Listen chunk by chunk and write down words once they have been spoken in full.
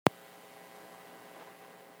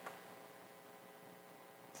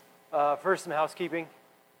First, some housekeeping.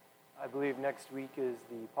 I believe next week is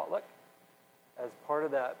the potluck. As part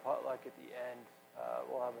of that potluck at the end,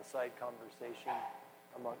 we'll have a side conversation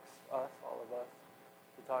amongst us, all of us,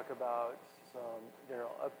 to talk about some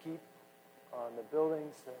general upkeep on the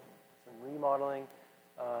buildings, some remodeling.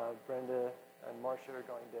 Brenda and Marcia are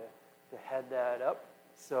going to head that up.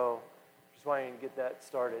 So just wanting to get that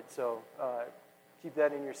started. So keep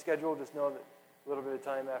that in your schedule. Just know that a little bit of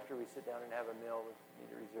time after we sit down and have a meal, we need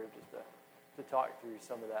to reserve just to talk through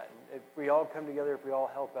some of that. And if we all come together, if we all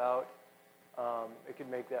help out, it could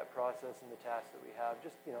make that process and the tasks that we have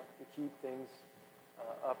just, to keep things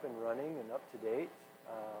up and running and up to date,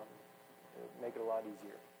 it would make it a lot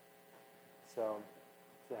easier. So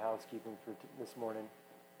it's the housekeeping for this morning.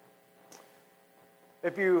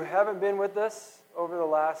 If you haven't been with us over the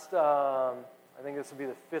last, I think this will be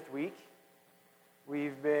the 5th week,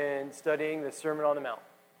 we've been studying the Sermon on the Mount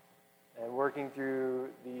and working through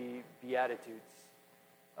the Beatitudes.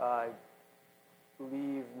 I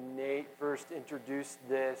believe Nate first introduced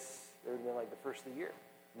this, it would have been like the first of the year,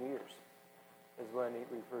 New Year's, is when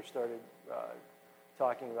we first started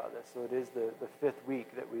talking about this. So it is the 5th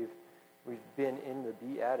week that we've been in the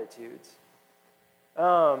Beatitudes.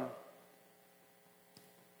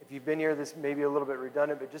 If you've been here, this may be a little bit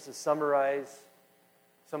redundant, but just to summarize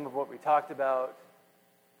some of what we talked about,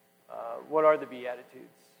 what are the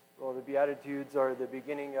Beatitudes? Well, the Beatitudes are the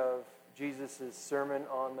beginning of Jesus' Sermon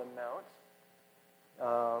on the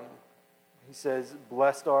Mount. He says,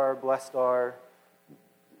 blessed are,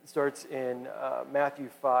 starts in Matthew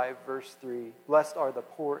 5, verse 3. Blessed are the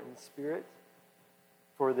poor in spirit,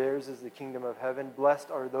 for theirs is the kingdom of heaven.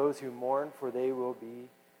 Blessed are those who mourn, for they will be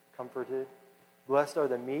comforted. Blessed are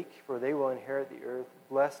the meek, for they will inherit the earth.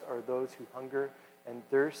 Blessed are those who hunger and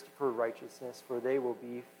thirst for righteousness, for they will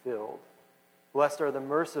be filled. Blessed are the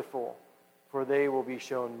merciful, for they will be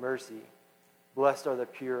shown mercy. Blessed are the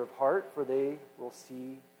pure of heart, for they will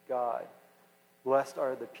see God. Blessed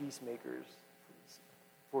are the peacemakers,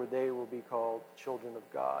 for they will be called children of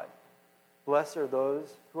God. Blessed are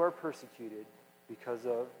those who are persecuted because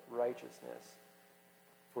of righteousness,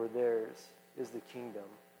 for theirs is the kingdom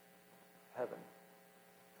of heaven.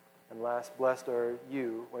 And last, blessed are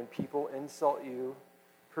you when people insult you,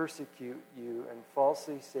 persecute you, and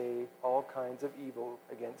falsely say all kinds of evil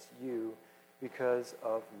against you because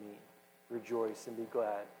of me. Rejoice and be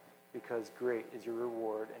glad, because great is your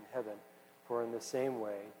reward in heaven. For in the same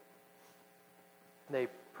way they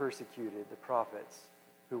persecuted the prophets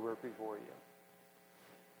who were before you.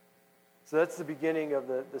 So that's the beginning of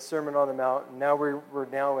the Sermon on the Mount. Now we're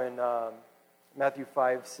now in Matthew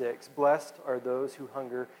 5, 6. Blessed are those who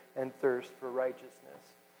hunger and thirst for righteousness.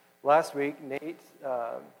 Last week, Nate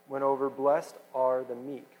went over, blessed are the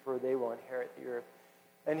meek, for they will inherit the earth.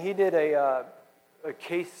 And he did a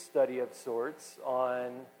case study of sorts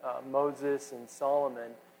on Moses and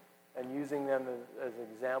Solomon and using them as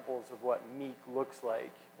examples of what meek looks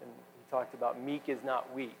like. And he talked about meek is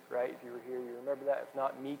not weak, right? If you were here, you remember that? If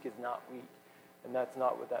not, meek is not weak. And that's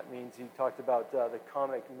not what that means. He talked about the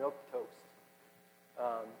comic milquetoast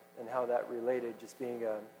and how that related, just being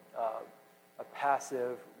a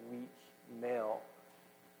passive, weak male.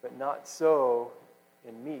 But not so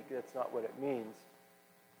in meek. That's not what it means.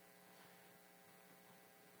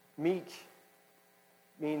 Meek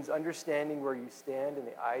means understanding where you stand in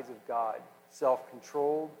the eyes of God,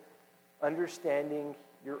 self-controlled, understanding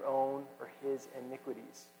your own or his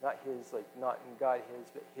iniquities. Not his, like not in God his,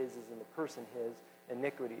 but his is in the person his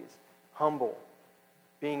iniquities. Humble,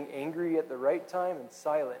 being angry at the right time and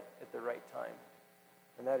silent at the right time.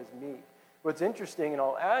 And that is meek. What's interesting, and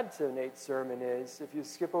I'll add to Nate's sermon, is if you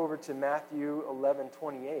skip over to Matthew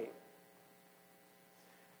 11:28,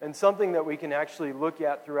 and something that we can actually look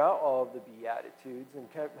at throughout all of the Beatitudes and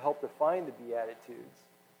help define the Beatitudes.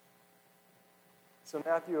 So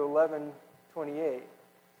Matthew 11:28,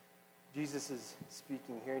 Jesus is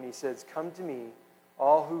speaking here, and he says, come to me,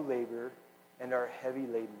 all who labor and are heavy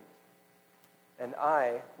laden, and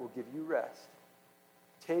I will give you rest.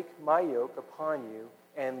 Take my yoke upon you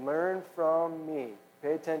and learn from me.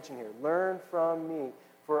 Pay attention here. Learn from me,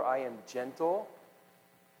 for I am gentle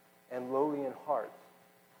and lowly in heart.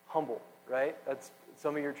 Humble, right? That's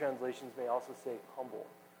some of your translations may also say humble,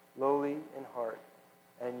 lowly in heart,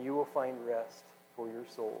 and you will find rest for your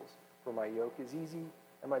souls. For my yoke is easy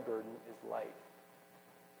and my burden is light.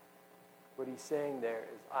 What he's saying there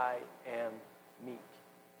is, I am meek.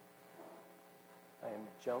 I am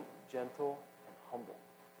gentle and humble.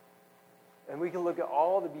 And we can look at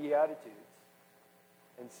all the Beatitudes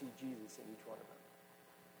and see Jesus in each one of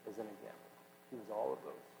them as an example. He was all of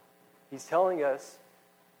those. He's telling us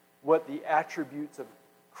what the attributes of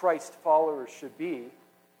Christ followers should be.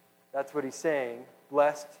 That's what he's saying.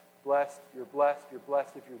 Blessed, blessed, you're blessed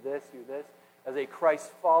if you're this, you're this. As a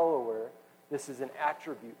Christ follower, this is an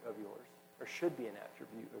attribute of yours, or should be an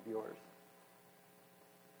attribute of yours.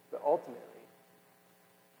 But ultimately,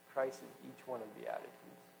 Christ is each one of the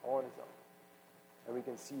attitudes, all on his own. And we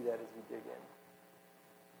can see that as we dig in.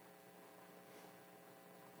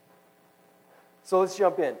 So let's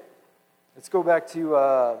jump in. Let's go back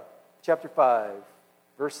to chapter 5,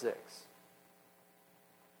 verse 6.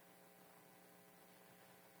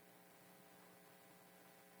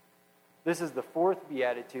 This is the fourth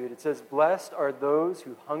beatitude. It says, "Blessed are those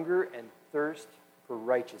who hunger and thirst for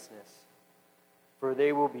righteousness, for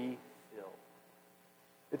they will be filled."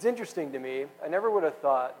 It's interesting to me. I never would have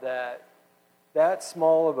thought that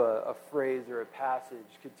small of a phrase or a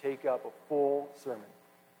passage could take up a full sermon.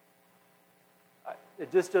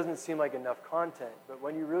 It just doesn't seem like enough content, but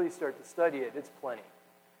when you really start to study it, it's plenty.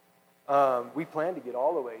 We plan to get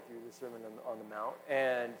all the way through the Sermon on the Mount,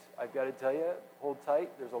 and I've got to tell you, hold tight.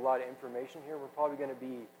 There's a lot of information here. We're probably going to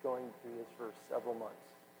be going through this for several months,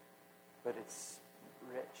 but it's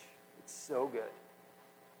rich. It's so good.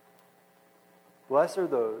 Blessed are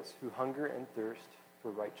those who hunger and thirst for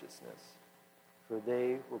righteousness, for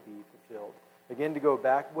they will be fulfilled. Again, to go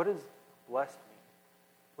back, what does blessed mean?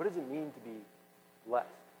 What does it mean to be blessed?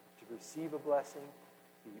 To receive a blessing,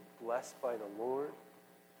 be blessed by the Lord.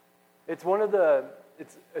 It's one of the,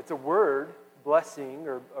 it's a word, blessing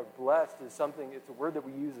or blessed is something, it's a word that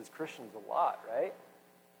we use as Christians a lot, right?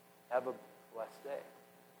 Have a blessed day.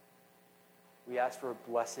 We ask for a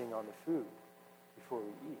blessing on the food before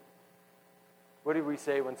we eat. What do we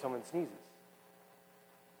say when someone sneezes?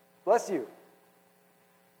 Bless you.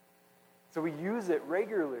 So we use it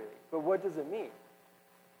regularly, but what does it mean?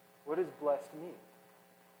 What does blessed mean?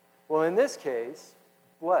 Well, in this case,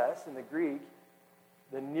 blessed in the Greek,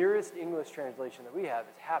 the nearest English translation that we have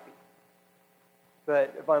is happy.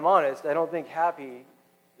 But if I'm honest, I don't think happy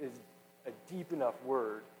is a deep enough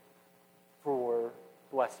word for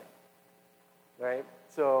blessing, right?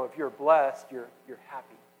 So if you're blessed, you're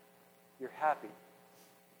happy. You're happy.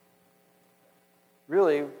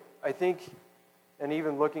 Really, I think, and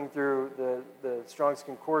even looking through the Strong's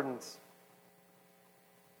Concordance,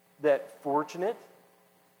 that fortunate,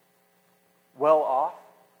 well off,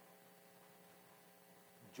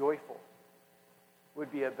 joyful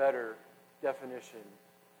would be a better definition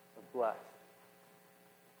of blessed.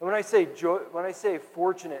 And when I say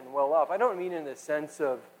fortunate and well off, I don't mean in the sense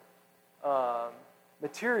of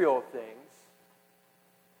material things.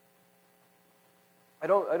 I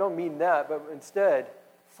don't mean that, but instead,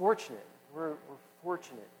 fortunate. We're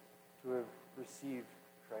fortunate to have received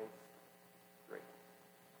Christ's grace.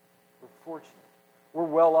 We're fortunate. We're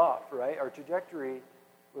well off, right? Our trajectory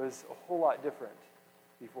was a whole lot different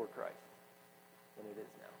before Christ than it is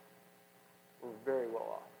now. We're very well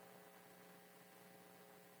off.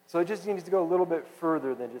 So it just needs to go a little bit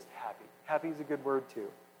further than just happy. Happy is a good word too.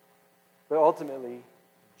 But ultimately,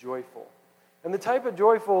 joyful. And the type of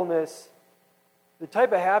joyfulness, the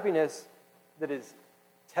type of happiness that is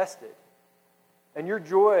tested, and your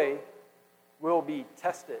joy will be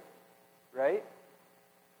tested, right?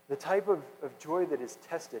 The type of joy that is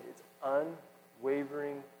tested is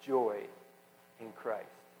unwavering joy in Christ.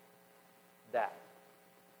 That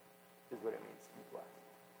is what it means to be blessed.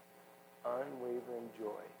 Unwavering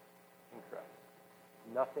joy in Christ.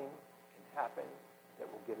 Nothing can happen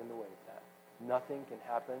that will get in the way of that. Nothing can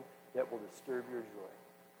happen that will disturb your joy,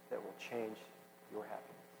 that will change your happiness.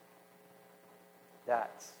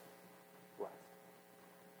 That's blessed.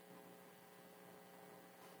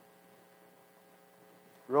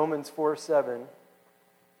 Romans 4:7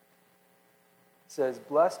 says,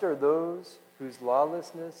 "Blessed are those whose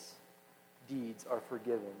lawlessness deeds are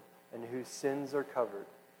forgiven and whose sins are covered.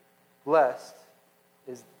 Blessed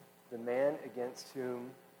is the man against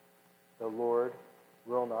whom the Lord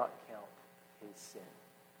will not count his sin."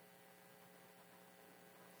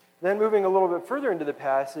 Then moving a little bit further into the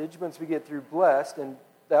passage, once we get through blessed, and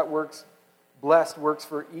blessed works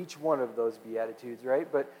for each one of those beatitudes, right?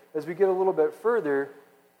 But as we get a little bit further,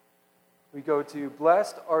 we go to,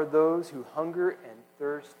 blessed are those who hunger and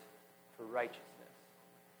thirst for righteousness.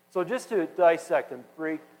 So just to dissect and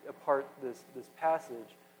break apart this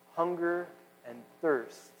passage, hunger and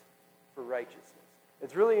thirst for righteousness.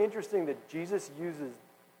 It's really interesting that Jesus uses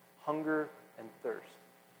hunger and thirst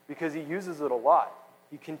because he uses it a lot.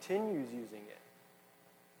 He continues using it.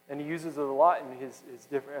 And he uses it a lot in his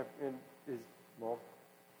different,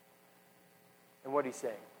 and what he's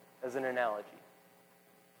saying as an analogy.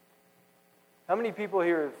 How many people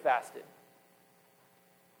here have fasted?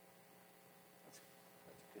 That's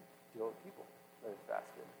old people that have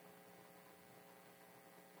fasted.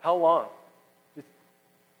 How long?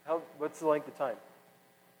 What's the length of time?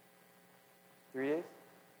 3 days?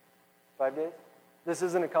 5 days? This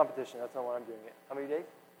isn't a competition. That's not why I'm doing it. How many days?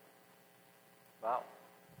 Wow.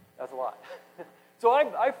 That's a lot. So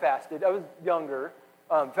I fasted. I was younger.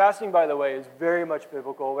 Fasting, by the way, is very much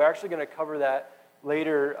biblical. We're actually going to cover that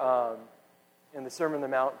later in the Sermon on the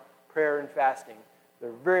Mount, prayer and fasting.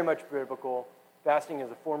 They're very much biblical. Fasting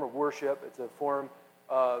is a form of worship. It's a form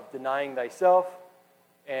of denying thyself.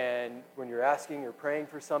 And when you're asking or praying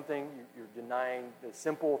for something, you're denying the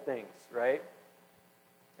simple things, right?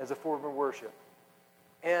 As a form of worship.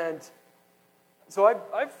 And so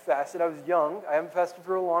I've fasted. I was young. I haven't fasted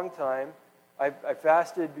for a long time. I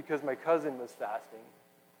fasted because my cousin was fasting.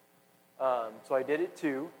 So I did it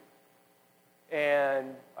too.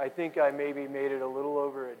 And I think I maybe made it a little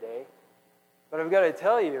over a day. But I've got to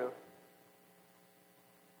tell you,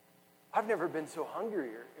 I've never been so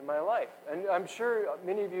hungrier in my life. And I'm sure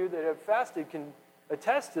many of you that have fasted can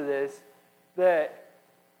attest to this,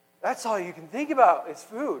 that's all you can think about is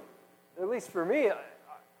food. At least for me,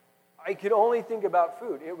 I could only think about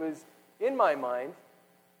food. It was in my mind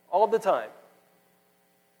all the time.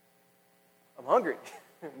 I'm hungry.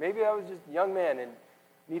 Maybe I was just a young man and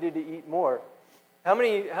needed to eat more. How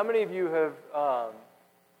many of you have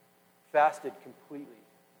fasted completely?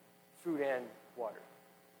 Food and water.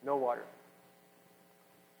 No water.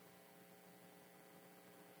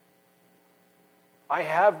 I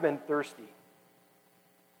have been thirsty.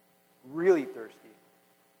 Really thirsty.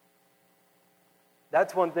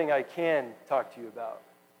 That's one thing I can talk to you about.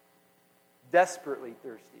 Desperately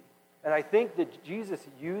thirsty. And I think that Jesus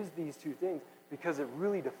used these two things because it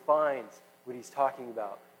really defines what he's talking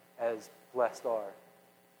about as blessed are.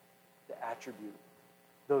 The attribute.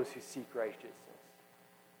 Those who seek righteousness.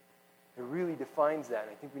 It really defines that,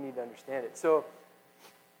 and I think we need to understand it. So,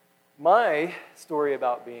 my story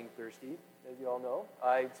about being thirsty, as you all know,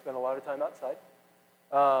 I spent a lot of time outside.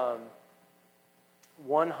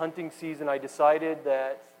 One hunting season, I decided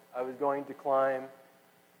that I was going to climb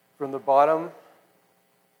from the bottom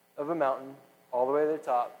of a mountain all the way to the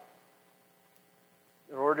top.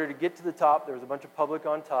 In order to get to the top, there was a bunch of public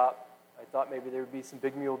on top. I thought maybe there would be some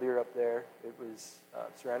big mule deer up there. It was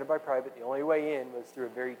surrounded by private. The only way in was through a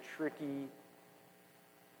very tricky,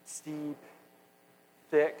 steep,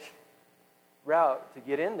 thick route. To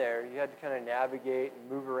get in there, you had to kind of navigate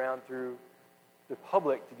and move around through the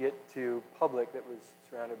public to get to public that was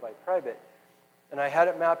surrounded by private. And I had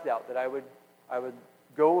it mapped out that I would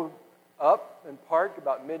go up and park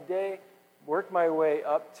about midday, work my way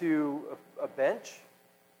up to a bench,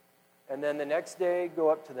 and then the next day, go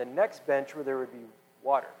up to the next bench where there would be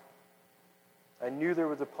water. I knew there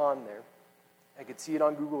was a pond there. I could see it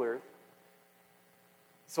on Google Earth.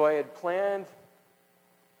 So I had planned,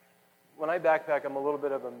 when I backpack, I'm a little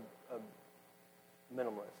bit of a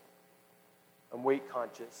minimalist. I'm weight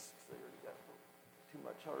conscious. So I already got too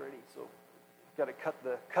much already, so I've got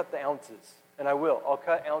to cut the ounces. And I will. I'll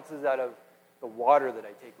cut ounces out of the water that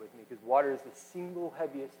I take with me, because water is the single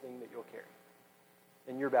heaviest thing that you'll carry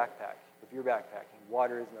in your backpack. If you're backpacking,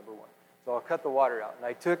 water is number one. So I'll cut the water out. And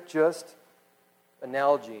I took just a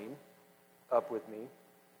Nalgene up with me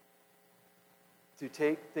to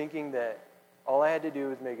take, thinking that all I had to do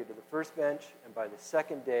was make it to the first bench, and by the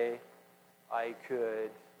second day, I could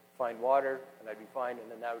find water, and I'd be fine,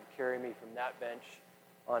 and then that would carry me from that bench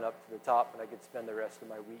on up to the top, and I could spend the rest of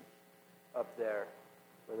my week up there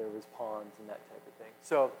where there was ponds and that type of thing.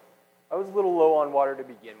 So I was a little low on water to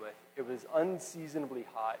begin with. It was unseasonably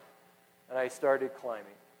hot, and I started climbing.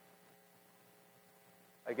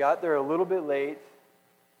 I got there a little bit late,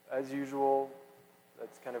 as usual.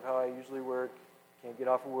 That's kind of how I usually work. Can't get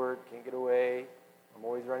off of work, can't get away. I'm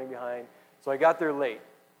always running behind. So I got there late.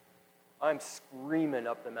 I'm screaming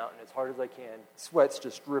up the mountain as hard as I can. Sweat's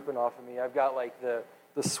just dripping off of me. I've got like the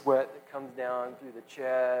sweat that comes down through the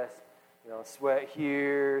chest. Sweat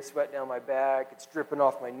here, sweat down my back. It's dripping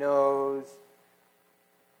off my nose.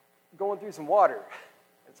 I'm going through some water.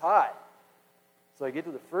 It's hot. So I get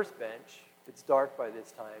to the first bench. It's dark by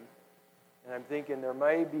this time. And I'm thinking there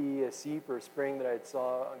might be a seep or a spring that I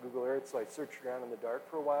saw on Google Earth, so I searched around in the dark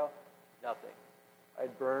for a while. Nothing.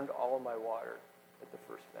 I'd burned all of my water at the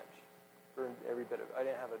first bench. Burned every bit of it. I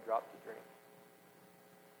didn't have a drop to drink.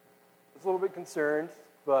 I was a little bit concerned,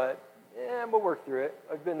 but we'll work through it.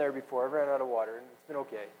 I've been there before. I've ran out of water, and it's been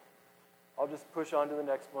okay. I'll just push on to the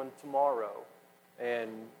next one tomorrow, and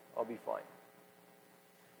I'll be fine.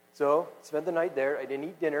 So, spent the night there. I didn't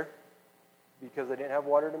eat dinner because I didn't have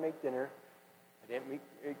water to make dinner. I didn't make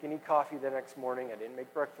any coffee the next morning. I didn't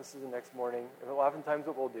make breakfast the next morning. And oftentimes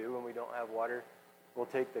what we'll do when we don't have water, we'll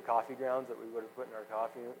take the coffee grounds that we would have put in our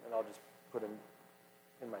coffee, and I'll just put them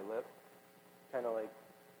in my lip, kind of like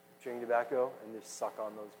chewing tobacco, and just suck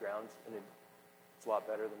on those grounds, and it's a lot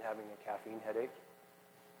better than having a caffeine headache.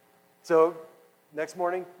 So next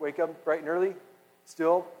morning, wake up bright and early,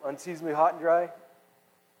 still unseasonably hot and dry,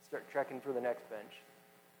 start trekking for the next bench.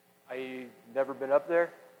 I never been up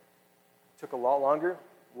there. Took a lot longer,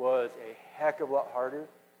 was a heck of a lot harder.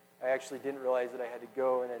 I actually didn't realize that I had to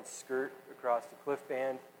go and then skirt across the cliff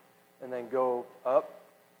band and then go up.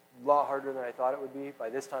 A lot harder than I thought it would be. By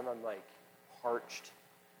this time, I'm like parched.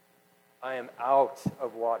 I am out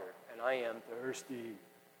of water, and I am thirsty.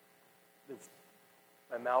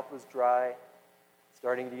 My mouth was dry,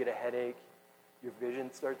 starting to get a headache. Your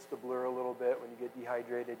vision starts to blur a little bit when you get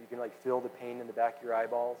dehydrated. You can like feel the pain in the back of your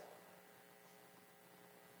eyeballs.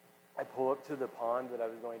 I pull up to the pond that I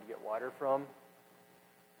was going to get water from,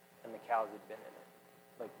 and the cows had been in it.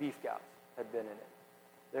 Like beef cows had been in it.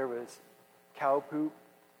 There was cow poop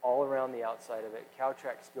all around the outside of it, cow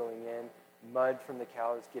tracks going in, mud from the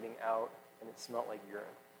cows getting out, and it smelled like urine.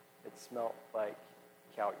 It smelled like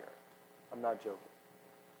cow urine. I'm not joking.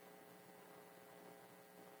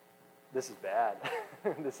 This is bad.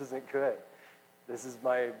 This isn't good. This is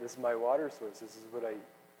my water source. This is what I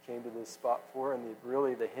came to this spot for, and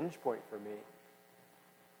really the hinge point for me.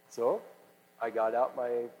 So I got out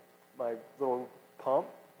my little pump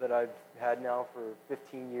that I've had now for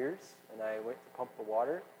 15 years, and I went to pump the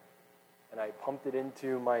water, and I pumped it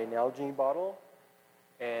into my Nalgene bottle,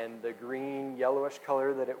 and the green yellowish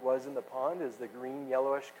color that it was in the pond is the green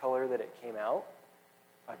yellowish color that it came out.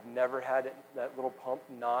 I've never had that little pump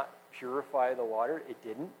not purify the water. It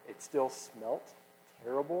didn't. It still smelt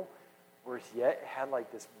terrible. Worse yet, it had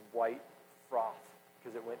like this white froth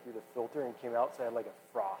because it went through the filter and came out, so I had like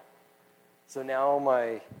a froth. So now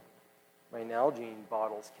my Nalgene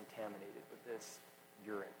bottle's contaminated with this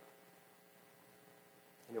urine.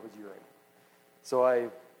 And it was urine. So I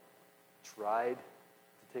tried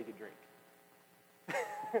to take a drink.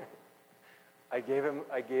 I gave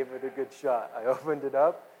it a good shot. I opened it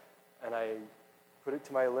up and I put it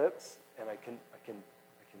to my lips, and I couldn't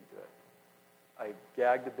do it. I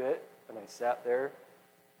gagged a bit, and I sat there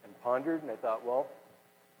and pondered, and I thought, well,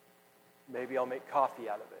 maybe I'll make coffee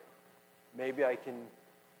out of it. Maybe I can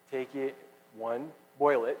take it, one,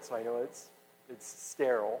 boil it so I know it's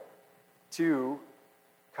sterile. Two,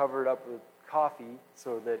 cover it up with coffee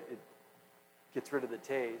so that it gets rid of the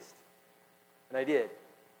taste. And I did.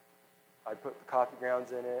 I put the coffee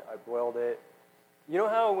grounds in it. I boiled it. You know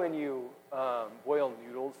how when you boil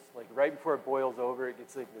noodles, like right before it boils over, it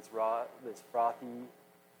gets like this frothy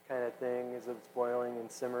kind of thing as it's boiling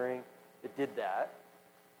and simmering? It did that.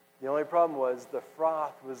 The only problem was the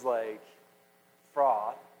froth was like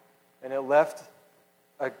froth, and it left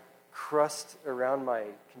a crust around my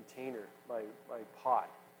container, my pot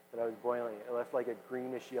that I was boiling. It left like a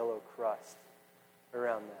greenish yellow crust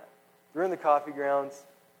around that. Threw in the coffee grounds,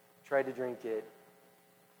 tried to drink it.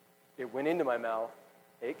 It went into my mouth.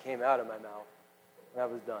 It came out of my mouth, and I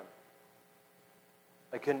was done.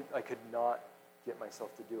 I could not get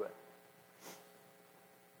myself to do it.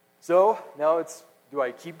 So now it's, do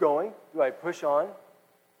I keep going? Do I push on?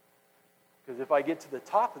 Because if I get to the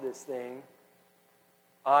top of this thing,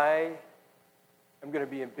 I am going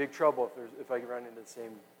to be in big trouble if I run into the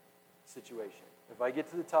same situation. If I get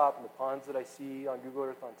to the top and the ponds that I see on Google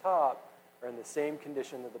Earth on top are in the same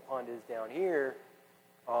condition that the pond is down here,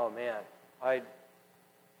 oh man, I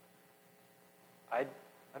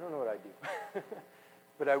don't know what I'd do.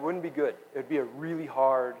 But I wouldn't be good. It would be a really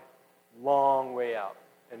hard, long way out,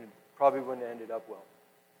 and it probably wouldn't have ended up well.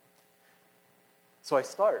 So I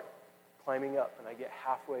start climbing up, and I get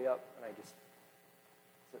halfway up, and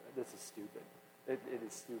this is stupid. It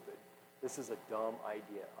is stupid. This is a dumb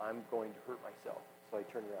idea. I'm going to hurt myself. So I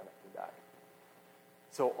turn around and come back.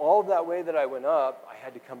 So all of that way that I went up, I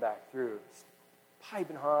had to come back through. It's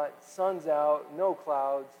piping hot, sun's out, no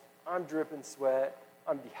clouds, I'm dripping sweat,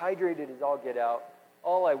 I'm dehydrated as all get out.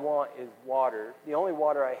 All I want is water. The only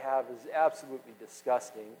water I have is absolutely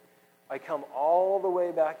disgusting. I come all the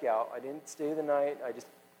way back out. I didn't stay the night. I just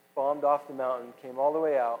bombed off the mountain, came all the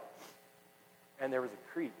way out, and there was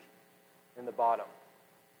a creek in the bottom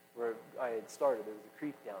where I had started. There was a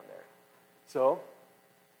creek down there. So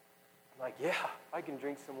I'm like, yeah, I can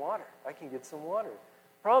drink some water. I can get some water.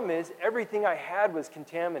 Problem is, everything I had was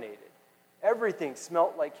contaminated. Everything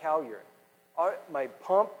smelt like cow urine. My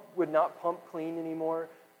pump would not pump clean anymore.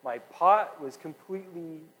 My pot was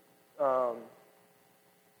completely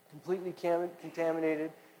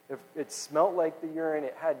contaminated. If it smelled like the urine,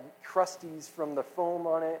 it had crusties from the foam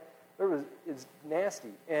on it. It's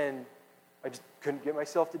nasty. And I just couldn't get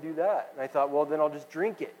myself to do that. And I thought, well, then I'll just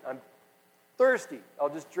drink it. I'm thirsty. I'll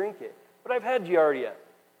just drink it. But I've had Giardia.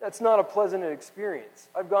 That's not a pleasant experience.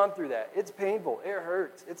 I've gone through that. It's painful. It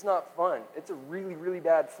hurts. It's not fun. It's a really, really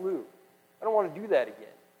bad flu. I don't want to do that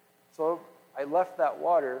again. So I left that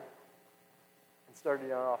water and started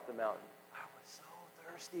down off the mountain. I was so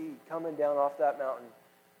thirsty coming down off that mountain.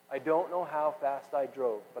 I don't know how fast I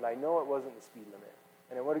drove, but I know it wasn't the speed limit.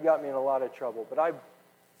 And it would have got me in a lot of trouble. But I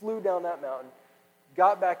flew down that mountain,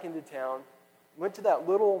 got back into town, went to that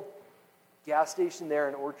little gas station there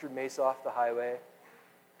in Orchard Mesa off the highway,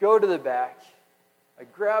 go to the back. I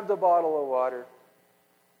grabbed a bottle of water.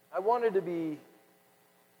 I wanted to be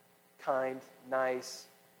kind, nice.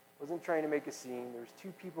 Wasn't trying to make a scene. There was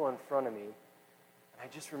two people in front of me. And I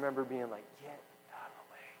just remember being like, get out of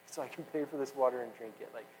the way so I can pay for this water and drink it.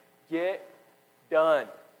 Like, get done.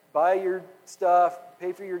 Buy your stuff,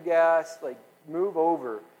 pay for your gas, like, move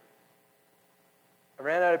over. I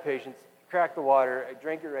ran out of patience, cracked the water, I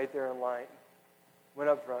drank it right there in line, went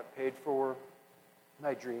up front, paid for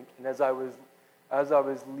my drink, and as I was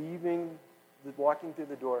leaving, walking through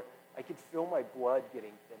the door, I could feel my blood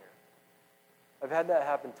getting thinner. I've had that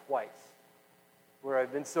happen twice, where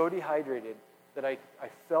I've been so dehydrated that I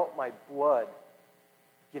felt my blood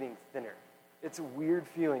getting thinner. It's a weird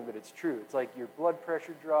feeling, but it's true. It's like your blood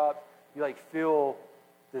pressure drops, you like feel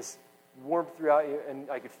this warmth throughout you,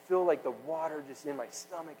 and I could feel like the water just in my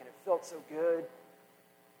stomach, and it felt so good.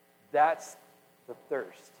 That's the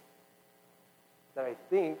thirst that I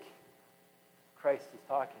think Christ is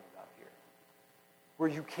talking about here, where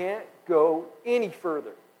you can't go any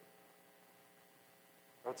further,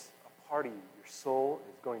 or it's a part of you. Your soul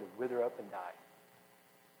is going to wither up and die.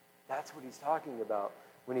 That's what he's talking about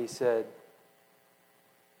when he said,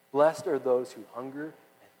 blessed are those who hunger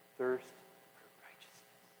and thirst for righteousness.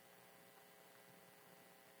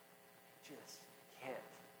 You just can't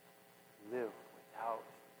live without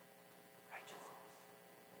righteousness.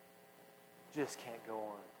 You just can't go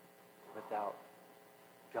on without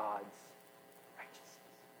God's righteousness.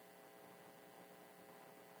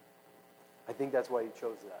 I think that's why he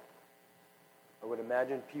chose that. I would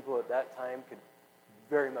imagine people at that time could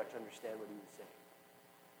very much understand what he was saying.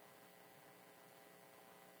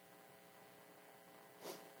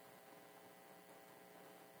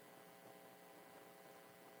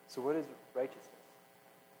 So what is righteousness?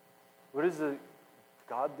 What is the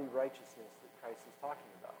godly righteousness that Christ is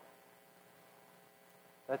talking about?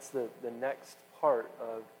 That's the next part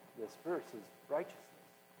of this verse is righteousness.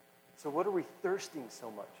 So what are we thirsting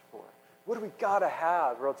so much for? What do we got to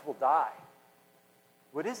have or else we'll die?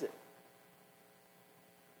 What is it?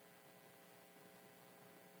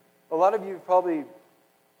 A lot of you have probably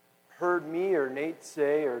heard me or Nate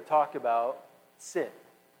say or talk about sin,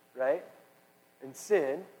 right? And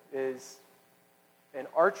sin is an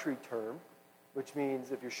archery term, which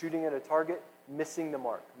means if you're shooting at a target, missing the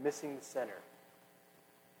mark, missing the center.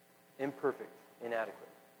 Imperfect, inadequate.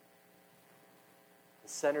 The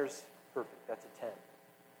center's perfect, that's a 10.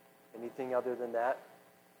 Anything other than that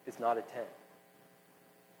is not a 10.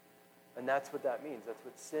 And that's what that means. That's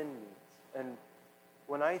what sin means. And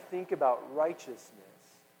when I think about righteousness,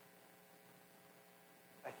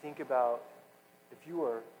 I think about if you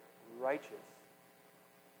are righteous,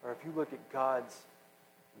 or if you look at God's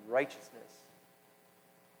righteousness,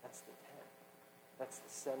 that's the 10. That's the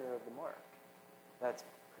center of the mark. That's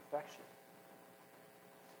perfection.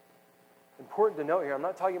 Important to note here, I'm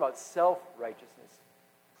not talking about self-righteousness.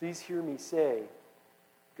 Please hear me say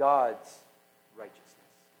God's righteousness.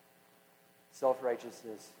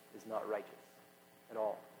 Self-righteousness is not righteous at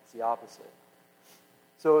all. It's the opposite.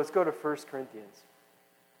 So let's go to 1 Corinthians.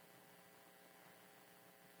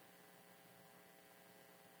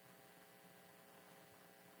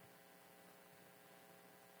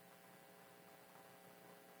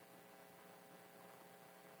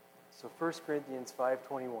 So 1 Corinthians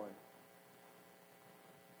 5:21.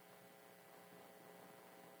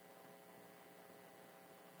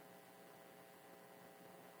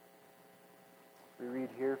 We read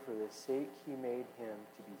here, for the sake he made him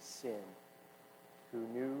to be sin, who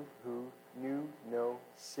knew no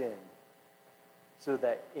sin, so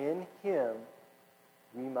that in him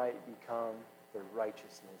we might become the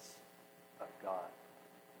righteousness of God.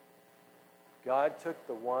 God took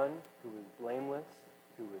the one who was blameless,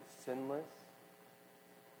 who was sinless,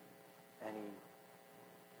 and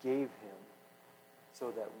he gave him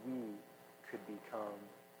so that we could become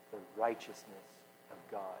the righteousness of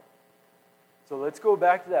God. So let's go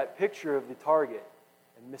back to that picture of the target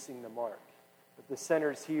and missing the mark. If the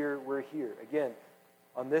center's here, we're here. Again,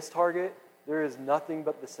 on this target, there is nothing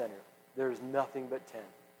but the center. There's nothing but 10.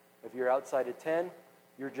 If you're outside of 10,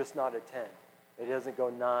 you're just not a 10. It doesn't go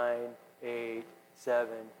 9, 8, 7,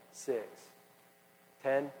 6.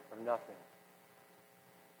 10 or nothing.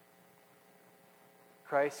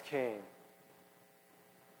 Christ came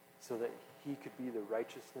so that he could be the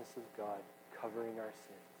righteousness of God covering our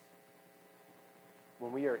sins.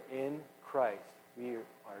 When we are in Christ, we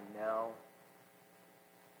are now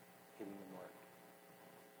hitting the mark.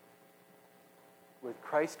 With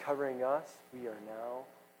Christ covering us, we are now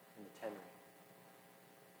in the 10 ring.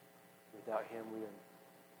 Without him, we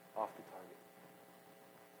are off the target.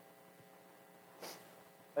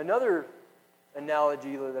 Another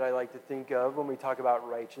analogy that I like to think of when we talk about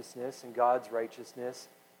righteousness and God's righteousness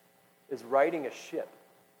is riding a ship.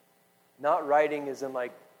 Not riding as in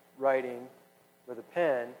like writing with a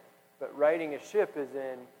pen, but riding a ship is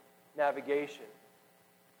in navigation.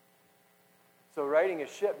 So riding a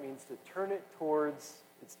ship means to turn it towards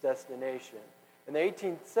its destination. In the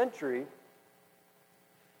 18th century,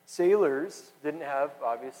 sailors didn't have,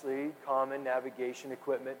 obviously, common navigation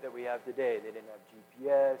equipment that we have today. They didn't have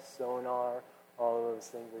GPS, sonar, all of those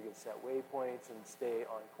things where you could set waypoints and stay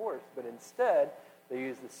on course. But instead, they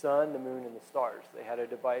used the sun, the moon, and the stars. They had a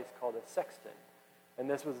device called a sextant. And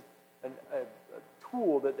this was a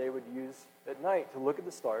tool that they would use at night to look at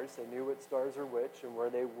the stars. They knew what stars are which and where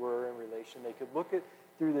they were in relation. They could look at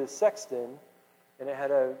through this sextant, and it had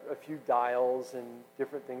a few dials and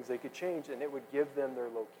different things they could change, and it would give them their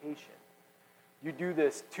location. You do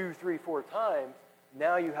this 2, 3, 4 times,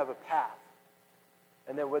 now you have a path.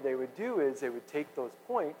 And then what they would do is they would take those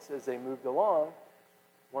points as they moved along,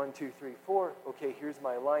 1, 2, 3, 4, okay, here's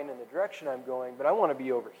my line in the direction I'm going, but I want to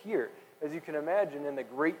be over here. As you can imagine, in the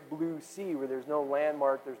great blue sea where there's no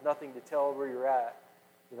landmark, there's nothing to tell where you're at,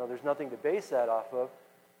 there's nothing to base that off of,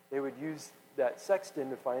 they would use that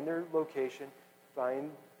sextant to find their location,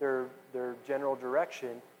 find their general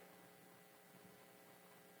direction,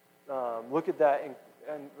 look at that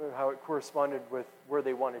and how it corresponded with where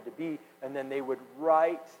they wanted to be, and then they would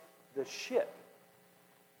right the ship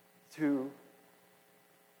to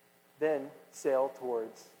then sail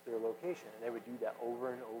towards their location. And they would do that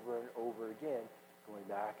over and over and over again, going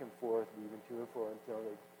back and forth, moving to and fro until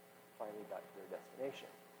they finally got to their destination.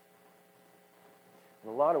 In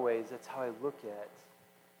a lot of ways, that's how I look at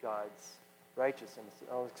God's righteousness.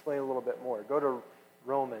 I'll explain a little bit more. Go to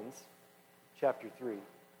Romans chapter 3.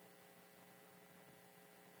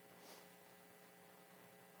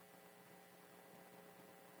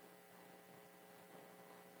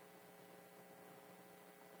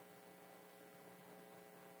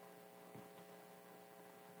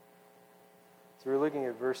 So we're looking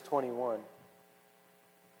at verse 21.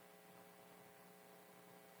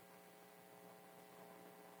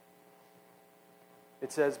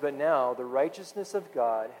 It says, "But now the righteousness of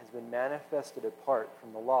God has been manifested apart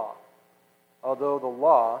from the law, although the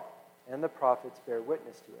law and the prophets bear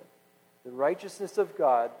witness to it. The righteousness of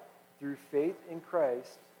God through faith in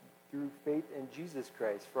Christ, through faith in Jesus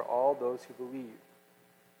Christ, for all those who believe.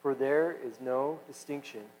 For there is no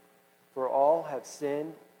distinction, for all have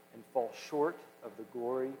sinned and fall short of the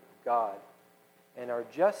glory of God, and are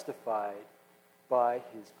justified by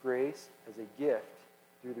his grace as a gift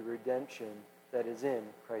through the redemption that is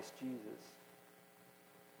in Christ Jesus."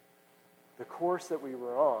 The course that we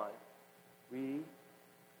were on, we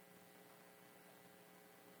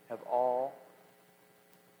have all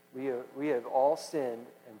sinned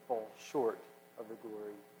and fall short of the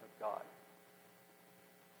glory of God.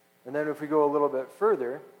 And then if we go a little bit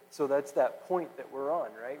further, so that's that point that we're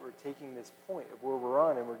on, right? We're taking this point of where we're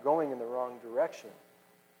on and we're going in the wrong direction.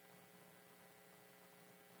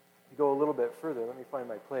 You go a little bit further. Let me find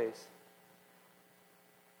my place.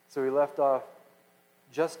 So we left off,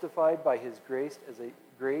 justified by his grace as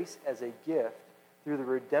a gift through the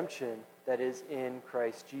redemption that is in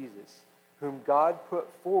Christ Jesus, whom God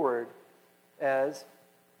put forward as,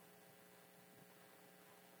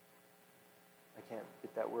 I can't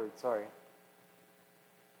get that word, sorry.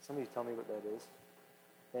 Somebody tell me what that is.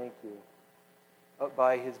 Thank you.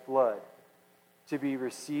 By his blood, to be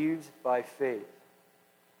received by faith.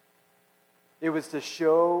 It was to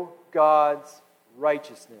show God's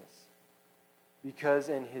righteousness, because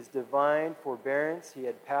in his divine forbearance he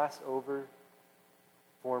had passed over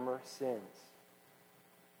former sins.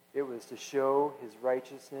 It was to show his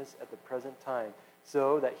righteousness at the present time,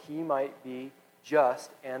 so that he might be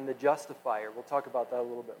just and the justifier. We'll talk about that a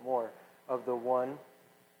little bit more, of the one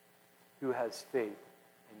who has faith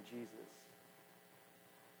in Jesus.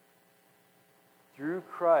 Through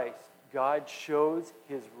Christ, God shows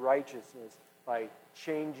his righteousness by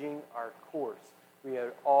changing our course. We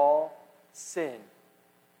had all sinned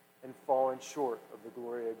and fallen short of the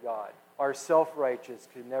glory of God. Our self-righteousness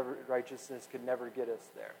could never get us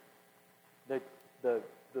there. The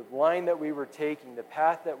line that we were taking, the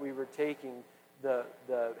path that we were taking, the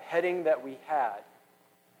heading that we had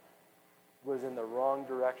was in the wrong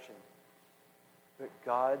direction. But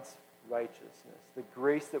God's righteousness, the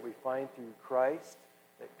grace that we find through Christ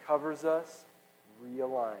that covers us,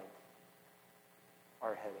 realigned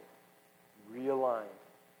our heading, realigned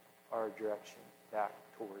our direction back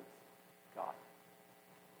towards God.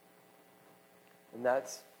 And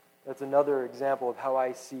that's another example of how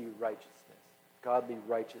I see righteousness, godly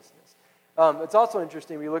righteousness. It's also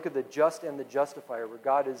interesting, we look at the just and the justifier, where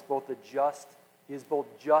God is both He is both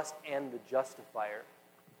just and the justifier.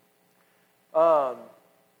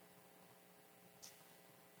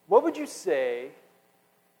 What would you say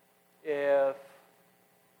if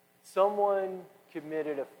someone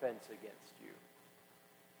committed offense against you,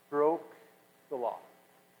 broke the law?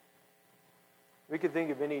 We could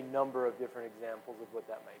think of any number of different examples of what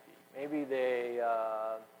that might be. Maybe they,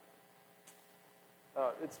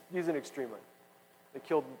 use an extreme one. They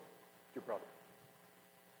killed your brother.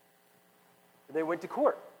 They went to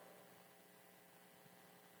court.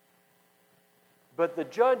 But the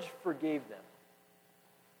judge forgave them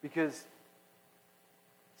because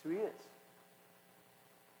that's who he is.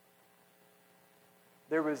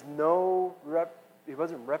 There was he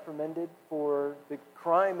wasn't reprimanded for the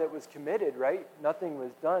crime that was committed, right? Nothing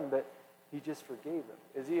was done, but he just forgave them.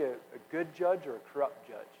 Is he a good judge or a corrupt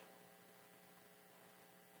judge?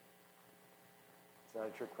 It's not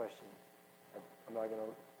a trick question. I'm not going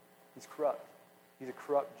to... He's corrupt. He's a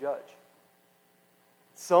corrupt judge.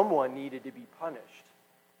 Someone needed to be punished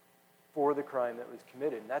for the crime that was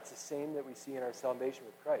committed. And that's the same that we see in our salvation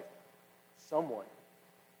with Christ. Someone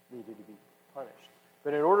needed to be punished.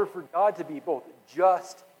 But in order for God to be both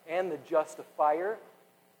just and the justifier,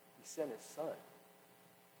 he sent his Son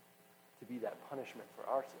to be that punishment for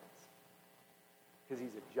our sins. Because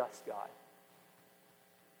he's a just God.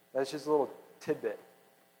 That's just a little tidbit.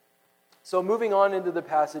 So moving on into the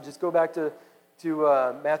passage, let's go back to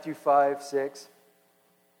Matthew 5:6.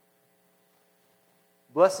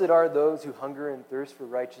 Blessed are those who hunger and thirst for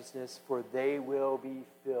righteousness, for they will be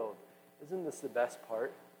filled. Isn't this the best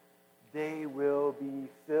part? They will be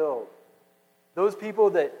filled. Those people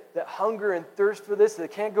that hunger and thirst for this,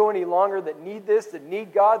 that can't go any longer, that need this, that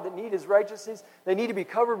need God, that need his righteousness, they need to be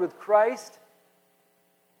covered with Christ,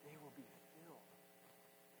 they will be filled.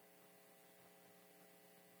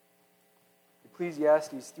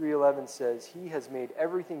 Ecclesiastes 3:11 says, he has made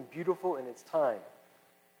everything beautiful in its time.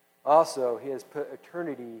 Also, he has put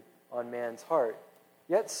eternity on man's heart,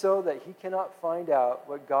 yet so that he cannot find out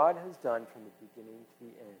what God has done from the beginning to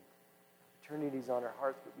the end. Eternity's on our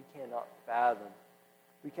hearts, but we cannot fathom.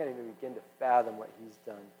 We can't even begin to fathom what he's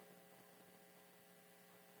done.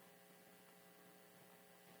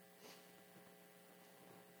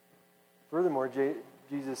 Furthermore,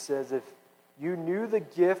 Jesus says, if you knew the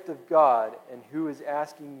gift of God and who is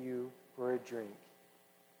asking you for a drink,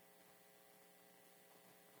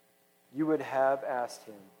 you would have asked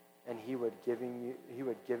him, and he would given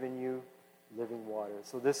you living water.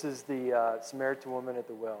 So this is the Samaritan woman at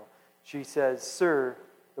the well. She says, Sir,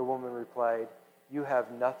 the woman replied, you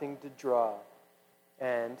have nothing to draw,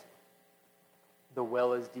 and the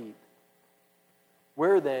well is deep.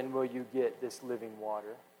 Where then will you get this living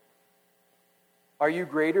water? Are you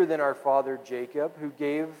greater than our father Jacob, who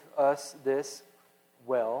gave us this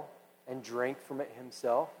well and drank from it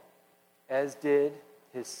himself, as did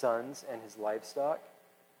his sons and his livestock?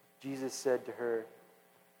 Jesus said to her,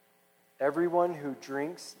 everyone who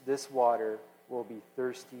drinks this water will be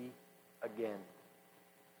thirsty again.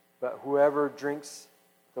 But whoever drinks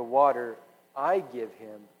the water I give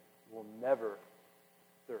him will never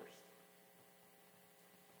thirst.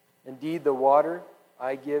 Indeed, the water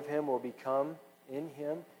I give him will become in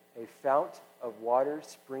him a fount of water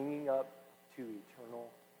springing up to eternal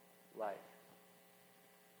life.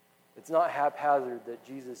 It's not haphazard that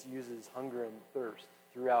Jesus uses hunger and thirst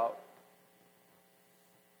throughout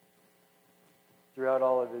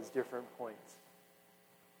all of his different points.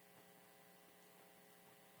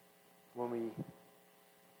 When we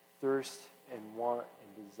thirst and want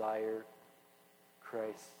and desire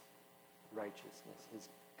Christ's righteousness, his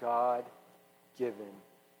God-given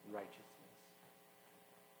righteousness,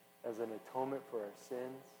 as an atonement for our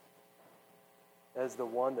sins, as the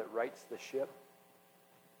one that rights the ship,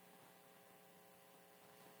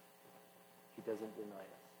 he doesn't deny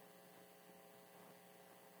us.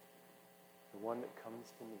 The one that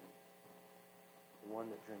comes to me The one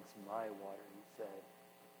that drinks my water, he said,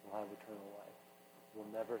 will have eternal life, will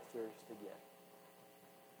never thirst again.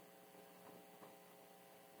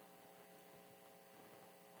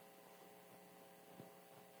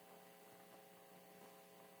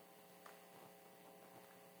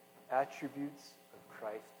 Attributes of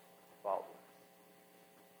Christ followers.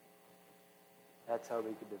 That's how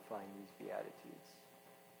we could define these Beatitudes.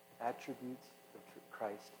 Attributes of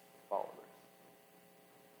Christ followers.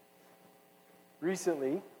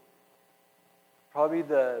 Recently, probably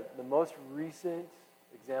the most recent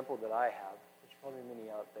example that I have, there's probably many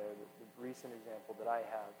out there, the recent example that I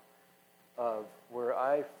have of where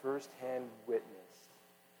I firsthand witnessed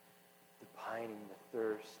the pining, the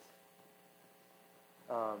thirst.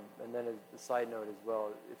 And then as a side note as well,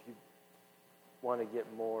 if you want to get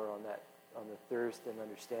more on that, on the thirst and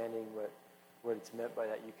understanding what it's meant by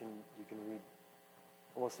that, you can read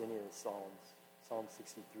almost any of the Psalms. Psalm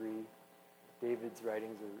 63. David's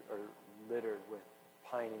writings are littered with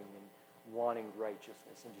pining and wanting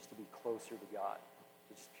righteousness and just to be closer to God,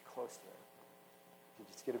 to just be close to Him,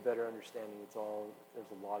 to just get a better understanding. There's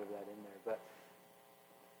a lot of that in there. But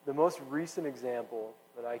the most recent example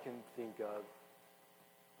that I can think of,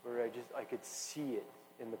 where I could see it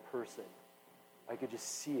in the person, I could just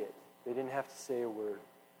see it. They didn't have to say a word.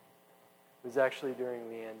 It was actually during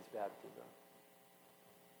Leanne's baptism.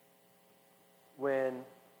 When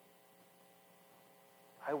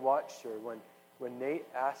I watched her, when Nate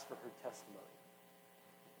asked for her testimony,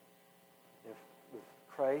 if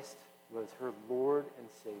Christ was her Lord and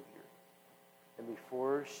Savior, and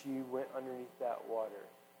before she went underneath that water,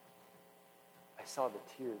 I saw the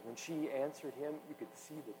tears. When she answered him, you could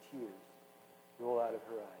see the tears roll out of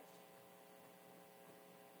her eyes.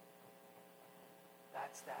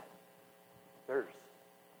 That's that thirst.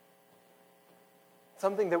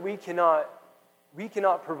 Something that we cannot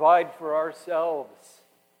provide for ourselves.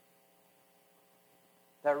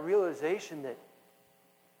 That realization that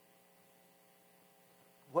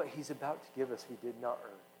what He's about to give us, we did not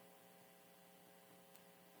earn.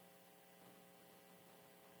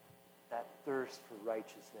 That thirst for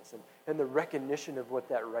righteousness and the recognition of what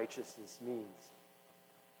that righteousness means.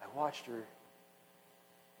 I watched her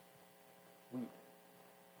weep.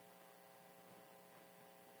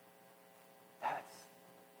 That's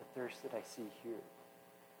the thirst that I see here.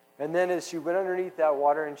 And then as she went underneath that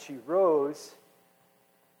water and she rose,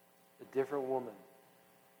 a different woman,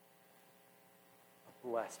 a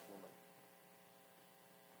blessed woman.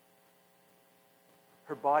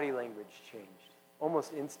 Her body language changed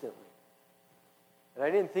almost instantly. And I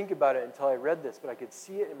didn't think about it until I read this, but I could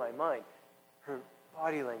see it in my mind. Her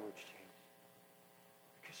body language changed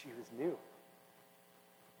because she was new.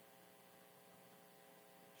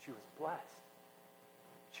 She was blessed.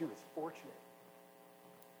 She was fortunate.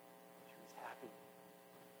 She was happy.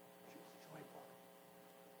 She was joyful.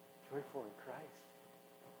 Joyful in Christ.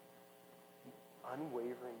 An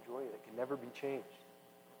unwavering joy that can never be changed.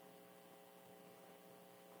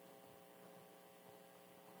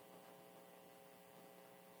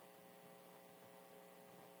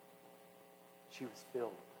 She was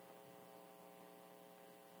filled.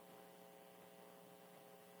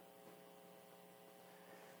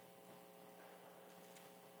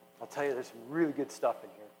 I'll tell you, there's some really good stuff in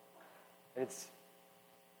here. And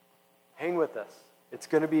hang with us. It's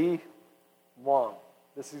going to be long.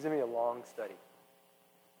 This is going to be a long study.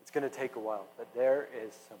 It's going to take a while, but there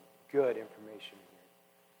is some good information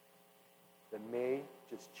here that may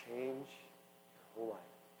just change your whole life,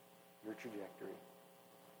 your trajectory,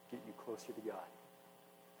 get you closer to God.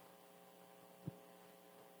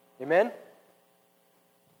 Amen?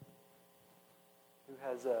 Who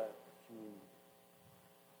has a communion?